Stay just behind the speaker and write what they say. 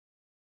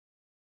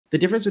the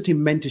difference between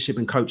mentorship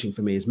and coaching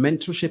for me is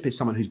mentorship is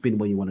someone who's been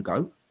where you want to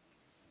go,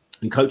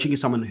 and coaching is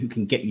someone who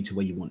can get you to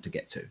where you want to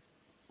get to,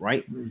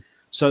 right?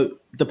 So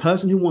the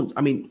person who wants,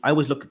 I mean, I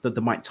always look at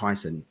the Mike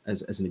Tyson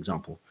as an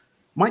example.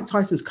 Mike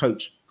Tyson's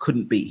coach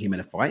couldn't beat him in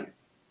a fight,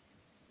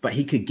 but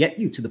he could get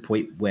you to the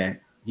point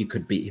where you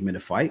could beat him in a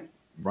fight,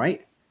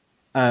 right?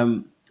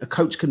 A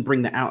coach can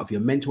bring that out of you.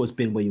 A mentor has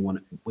been where you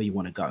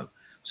want to go.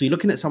 So you're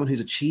looking at someone who's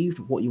achieved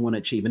what you want to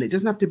achieve. And it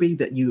doesn't have to be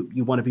that you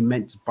want to be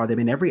mentored by them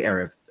in every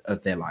area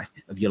of their life,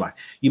 of your life.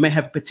 You may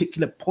have a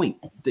particular point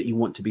that you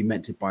want to be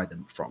mentored by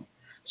them from.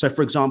 So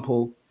for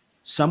example,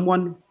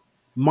 someone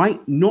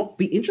might not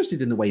be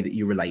interested in the way that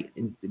you relate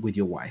with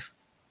your wife,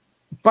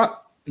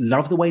 but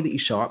love the way that you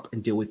show up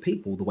and deal with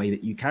people, the way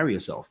that you carry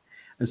yourself.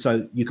 And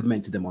so you can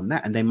mentor them on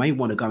that. And they may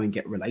want to go and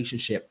get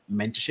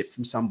mentorship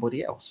from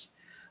somebody else.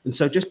 And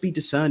so just be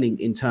discerning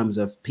in terms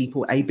of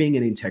people, being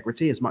in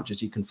integrity as much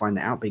as you can find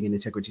that out, being in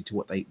integrity to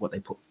what they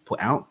put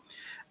out,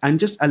 and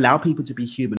just allow people to be human.